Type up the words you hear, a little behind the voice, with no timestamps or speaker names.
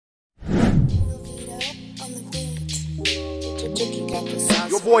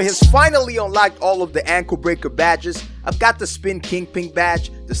Your boy has finally unlocked all of the ankle breaker badges. I've got the spin kingpin badge,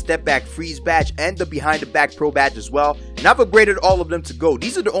 the step back freeze badge, and the behind the back pro badge as well. And I've upgraded all of them to go.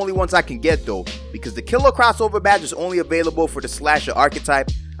 These are the only ones I can get though, because the killer crossover badge is only available for the slasher archetype.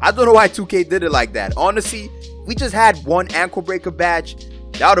 I don't know why 2K did it like that. Honestly, if we just had one ankle breaker badge,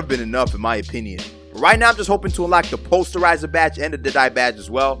 that would have been enough in my opinion. But right now I'm just hoping to unlock the posterizer badge and the Deadeye badge as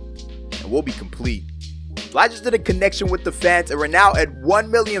well, and we'll be complete. So I just did a connection with the fans, and we're now at 1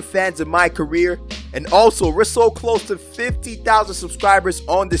 million fans in my career. And also, we're so close to 50,000 subscribers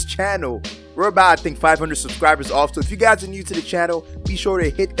on this channel. We're about, I think, 500 subscribers off. So if you guys are new to the channel, be sure to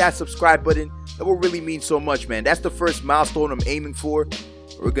hit that subscribe button. That will really mean so much, man. That's the first milestone I'm aiming for.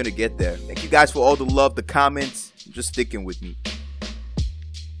 We're going to get there. Thank you guys for all the love, the comments, just sticking with me.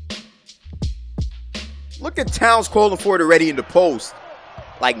 Look at Towns calling for it already in the post.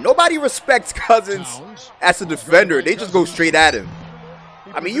 Like, nobody respects Cousins as a defender. They just go straight at him.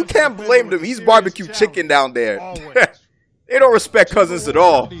 I mean, you can't blame them. He's barbecue chicken down there. They don't respect Cousins at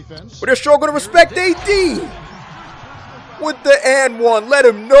all. But they're sure going to respect AD. With the and one, let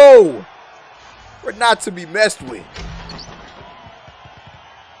him know we're not to be messed with.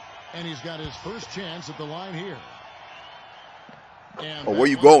 And he's got his first chance at the line here. Oh, where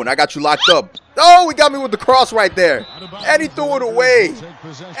you going? I got you locked up. Oh, he got me with the cross right there. And he threw it away.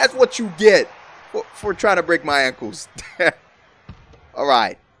 That's what you get for trying to break my ankles. All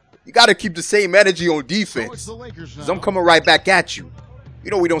right. You got to keep the same energy on defense, because I'm coming right back at you.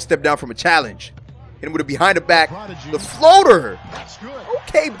 You know we don't step down from a challenge. Hit him with a behind the back. The floater.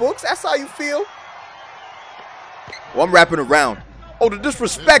 Okay, Books. That's how you feel. Well, I'm wrapping around. Oh, the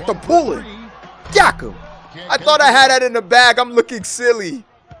disrespect. I'm pulling. Yak him. I thought I had that in the bag. I'm looking silly.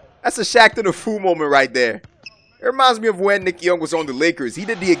 That's a Shaq to the Fu moment right there. It reminds me of when Nick Young was on the Lakers. He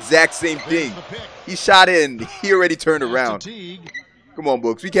did the exact same thing. He shot it and he already turned around. Come on,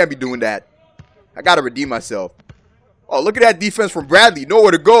 Books. We can't be doing that. I got to redeem myself. Oh, look at that defense from Bradley.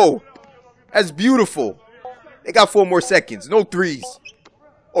 Nowhere to go. That's beautiful. They got 4 more seconds. No threes.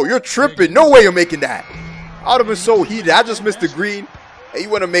 Oh, you're tripping. No way you're making that. I would have been so heated. I just missed the green. Hey, you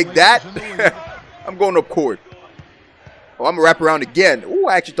want to make that? I'm going up court. Oh, I'm going to wrap around again. Oh,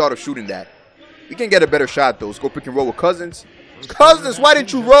 I actually thought of shooting that. We can get a better shot, though. Let's go pick and roll with Cousins. Cousins, why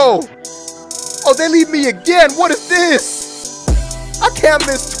didn't you roll? Oh, they leave me again. What is this? I can't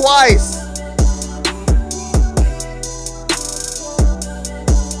miss twice.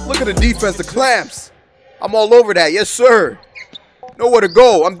 Look at the defense, the clamps. I'm all over that. Yes, sir. Nowhere to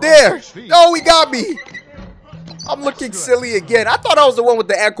go. I'm there. No, he got me. I'm looking silly again. I thought I was the one with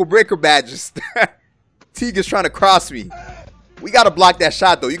the ankle breaker badges. Teague is trying to cross me. We got to block that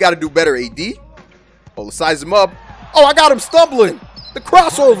shot, though. You got to do better, AD. Oh, let's size him up. Oh, I got him stumbling. The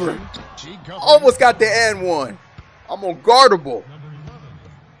crossover. Almost got the and one. I'm unguardable.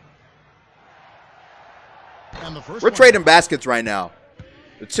 We're trading baskets right now.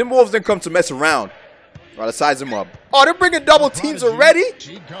 The Timberwolves didn't come to mess around. All right, let's size him up. Oh, they're bringing double teams already?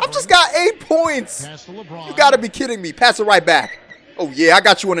 I've just got 8 points. You got to be kidding me. Pass it right back. Oh, yeah, I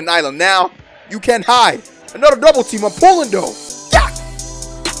got you on an island now. You can't hide. Another double team. I'm pulling, though. Yeah.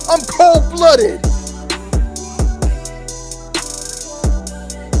 I'm cold-blooded.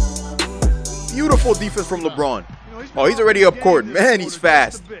 Beautiful defense from LeBron. Oh, he's already up court. Man, he's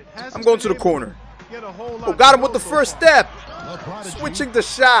fast. I'm going to the corner. Oh, got him with the first step. Switching the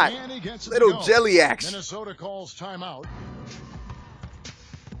shot. Little jelly action.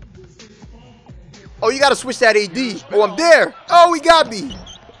 Oh, you got to switch that AD. Oh, I'm there. Oh, he got me.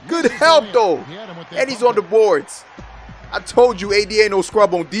 Good help, though. And he's on the boards. I told you AD ain't no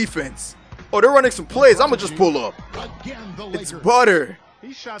scrub on defense. Oh, they're running some plays. I'm going to just pull up. It's butter.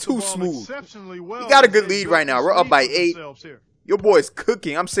 Too smooth. We got a good lead right now. We're up by 8. Your boy's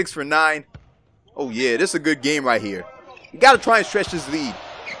cooking. I'm 6 for 9. Oh, yeah, this is a good game right here. We got to try and stretch this lead.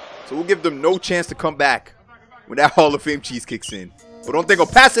 So we'll give them no chance to come back when that Hall of Fame cheese kicks in. But don't think I'll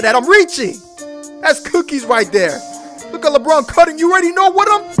pass it at. I'm reaching. That's cookies right there. Look at LeBron cutting. You already know what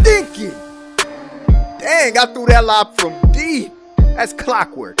I'm thinking. Dang, I threw that lob from deep. That's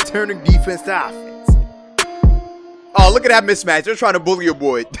clockwork. Turning defense to offense. Oh, look at that mismatch. They're trying to bully your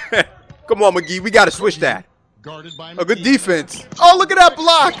boy. Come on, McGee. We got to switch that. A good defense. Oh, look at that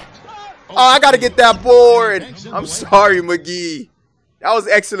block. Oh, I got to get that board. I'm sorry, McGee. That was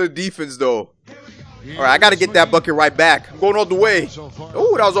excellent defense, though. All right, I got to get that bucket right back. I'm going all the way.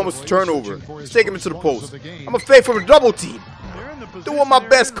 Oh, that was almost a turnover. Let's take him into the post. I'm going to fake from a double team. Doing my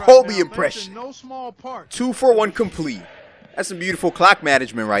best Kobe impression. 2 for 1 complete. That's some beautiful clock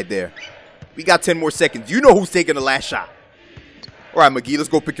management right there. We got 10 more seconds. You know who's taking the last shot. All right, McGee, let's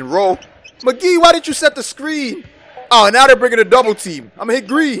go pick and roll. McGee, why didn't you set the screen? Oh, now they're bringing a double team. I'm going to hit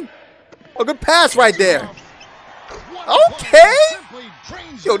green. A good pass right there. Okay.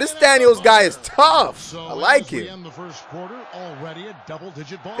 Yo, this Daniels guy is tough. I like him.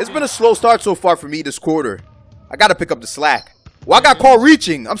 It's been a slow start so far for me this quarter. I got to pick up the slack. Well, I got called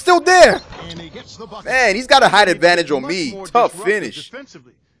reaching. I'm still there. Man, he's got a height advantage on me. Tough finish.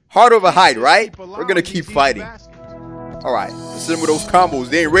 Hard over height, right? We're going to keep fighting. All right. Listen with those combos.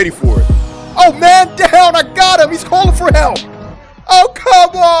 They ain't ready for it. Oh, man, down. I got him. He's calling for help. Oh,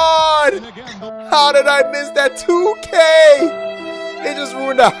 come on. How did I miss that 2K? They just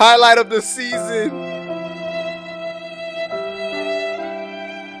ruined the highlight of the season.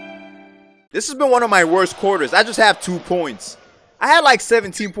 This has been one of my worst quarters. I just have 2 points. I had like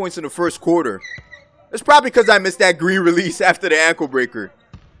 17 points in the first quarter. It's probably because I missed that green release after the ankle breaker.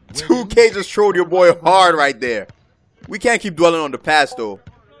 2K just trolled your boy hard right there. We can't keep dwelling on the past though.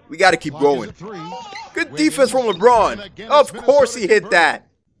 We got to keep going. Good defense from LeBron. Of course he hit that.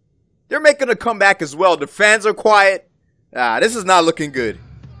 They're making a comeback as well. The fans are quiet. This is not looking good.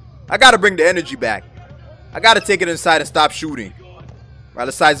 I got to bring the energy back. I got to take it inside and stop shooting. Right,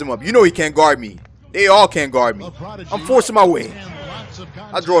 let's size him up. You know he can't guard me. They all can't guard me. I'm forcing my way.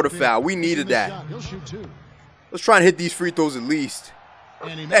 I draw the foul. We needed that. Let's try and hit these free throws at least.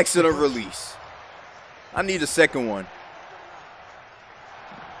 Excellent release. I need a second one.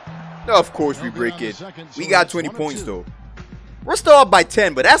 Of course we break it. We got 20 points though. We're still up by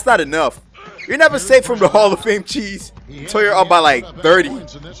 10, but that's not enough. You're never safe from the Hall of Fame cheese until you're up by like 30.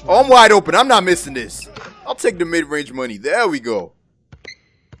 Oh, I'm wide open. I'm not missing this. I'll take the mid-range money. There we go.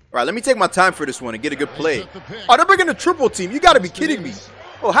 All right, let me take my time for this one and get a good play. Oh, they're bringing a triple team. You got to be kidding me.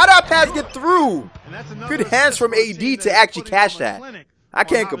 Oh, how did that pass get through? Good hands from AD to actually catch that. I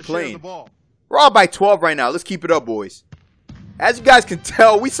can't complain. We're all by 12 right now. Let's keep it up, boys. As you guys can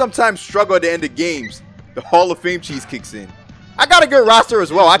tell, we sometimes struggle at the end of games. The Hall of Fame cheese kicks in. I got a good roster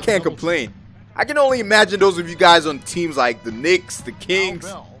as well. I can't complain. I can only imagine those of you guys on teams like the Knicks, the Kings.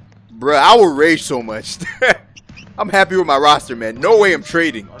 Bruh, I will rage so much. I'm happy with my roster, man. No way I'm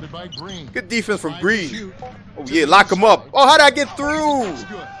trading. Good defense from Green. Oh, yeah, lock him up. Oh, how'd I get through?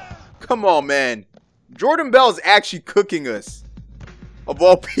 Come on, man. Jordan Bell is actually cooking us. Of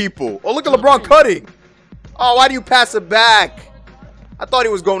all people. Oh, look at LeBron cutting. Oh, why do you pass it back? I thought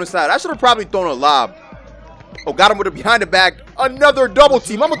he was going inside. I should have probably thrown a lob. Oh, got him with a behind the back. Another double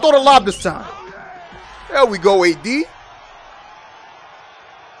team. I'm going to throw the lob this time. There we go, AD.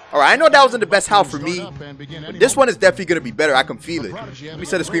 All right, I know that wasn't the best how for me, but this one is definitely going to be better. I can feel it. Let me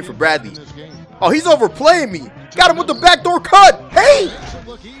set a screen for Bradley. Oh, he's overplaying me. Got him with the backdoor cut. Hey!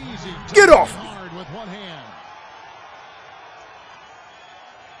 Get off me.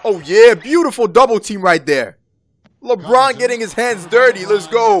 Oh, yeah, beautiful double team right there. LeBron getting his hands dirty. Let's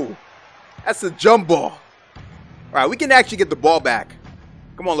go. That's a jump ball. All right, we can actually get the ball back.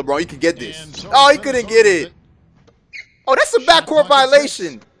 Come on, LeBron, you can get this. Oh, he couldn't get it. Oh, that's a backcourt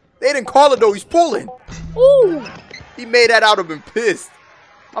violation. They didn't call it, though. He's pulling. Ooh. He made that out of been pissed.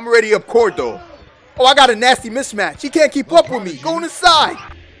 I'm already up court, though. Oh, I got a nasty mismatch. He can't keep up with me. Going inside.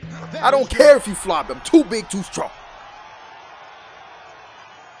 I don't care if you flop. I'm too big, too strong.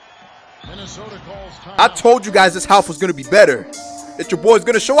 I told you guys this house was going to be better. That your boy's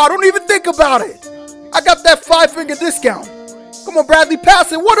going to show out. Don't even think about it. I got that 5-finger discount. Come on, Bradley,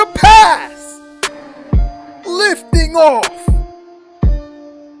 pass it. What a pass. Lifting off.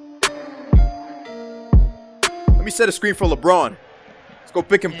 Let me set a screen for LeBron. Let's go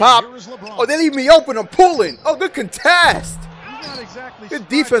pick and pop. Oh, they leave me open. I'm pulling. Oh, good contest. Good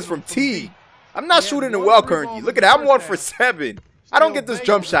defense from T. I'm not shooting it well currently. Look at that. I'm 1 for 7. I don't get this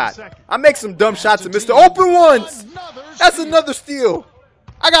jump shot. I make some dumb shots and miss the open ones. That's another steal.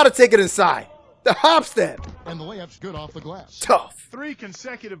 I got to take it inside. The hop step. And the layup's good off the glass. Tough. 3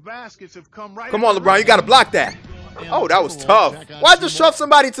 consecutive baskets have come right. Come on, LeBron. You got to block that. Oh, that was tough. Why'd you shove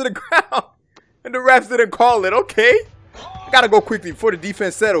somebody to the ground? And the refs didn't call it. Okay. I got to go quickly before the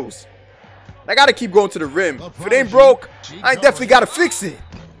defense settles. I got to keep going to the rim. If it ain't broke, I definitely got to fix it.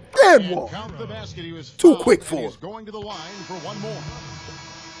 Damn wall. Too quick for him. Going to the line for one more.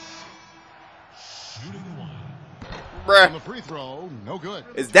 Bruh. The free throw, no good.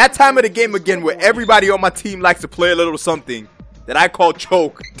 It's that time of the game again where everybody on my team likes to play a little something that I call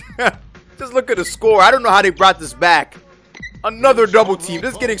choke. Just look at the score. I don't know how they brought this back. Another double team.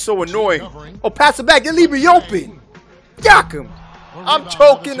 This is getting so annoying. Oh, pass it back. They leave me open. Yuck him. I'm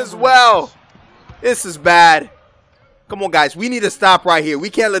choking as well. This is bad. Come on, guys. We need to stop right here. We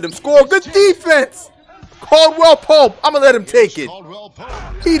can't let him score. Good defense. Caldwell Pope. I'm going to let him take it.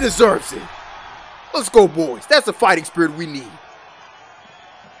 He deserves it. Let's go, boys. That's the fighting spirit we need.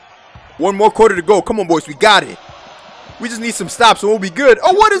 One more quarter to go. Come on, boys. We got it. We just need some stops and we'll be good.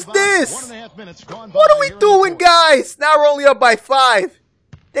 Oh, what is this? 1.5 minutes gone by What are we here in the doing, fourth. guys? Now we're only up by 5.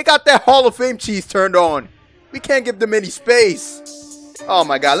 They got that Hall of Fame cheese turned on. We can't give them any space. Oh,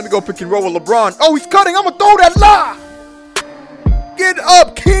 my God. Let me go pick and roll with LeBron. Oh, he's cutting. I'm going to throw that lob. Get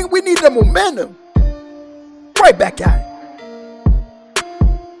up, King. We need the momentum. Right back at it.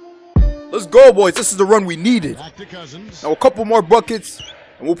 Let's go, boys. This is the run we needed. Back to Cousins. Now a couple more buckets,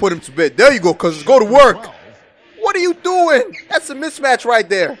 and we'll put him to bed. There you go, Cousins. Go to work. What are you doing? That's a mismatch right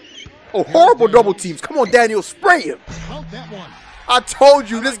there. Oh, horrible double teams. Come on, Daniel. Spray him. Count that one. I told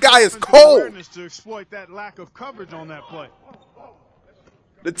you, this guy is Defensive cold. awareness to exploit that lack of coverage on that play.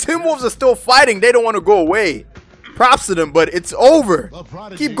 The Timberwolves are still fighting. They don't want to go away. Props to them, but it's over.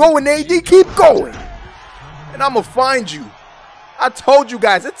 Keep going, AD. Keep going. And I'm going to find you. I told you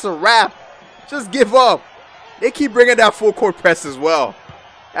guys, it's a wrap. Just give up. They keep bringing that full court press as well.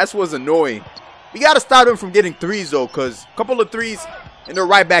 That's what's annoying. We got to stop them from getting threes, though, because a couple of threes, and they're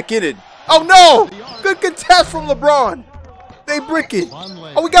right back in it. Oh, no. Good contest from LeBron. They brick it.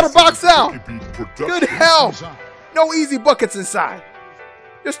 Oh, we got to box out. Good help. No easy buckets inside.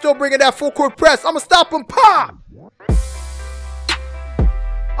 They're still bringing that full court press. I'm going to stop him. Pop.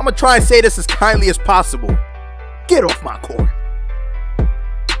 I'm going to try and say this as kindly as possible. Get off my court.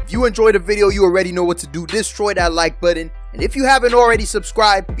 If you enjoyed the video, you already know what to do. Destroy that like button. And if you haven't already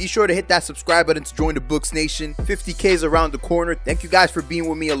subscribed, be sure to hit that subscribe button to join the Bouks Nation. 50K is around the corner. Thank you guys for being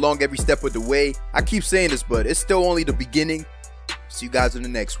with me along every step of the way. I keep saying this, but it's still only the beginning. See you guys in the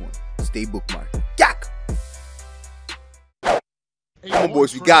next one. Stay bookmarked. Yak! Come on,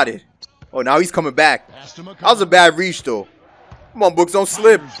 boys. We got it. Oh, now he's coming back. That was a bad reach, though. Come on, Books. Don't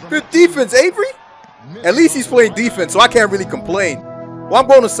slip. Good defense, Avery. At least he's playing defense, so I can't really complain. Well, I'm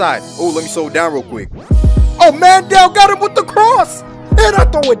going aside. Oh, let me slow it down real quick. Oh, man down. Got him with the cross. And I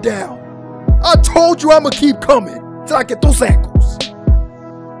throw it down. I told you I'm going to keep coming till I get those ankles.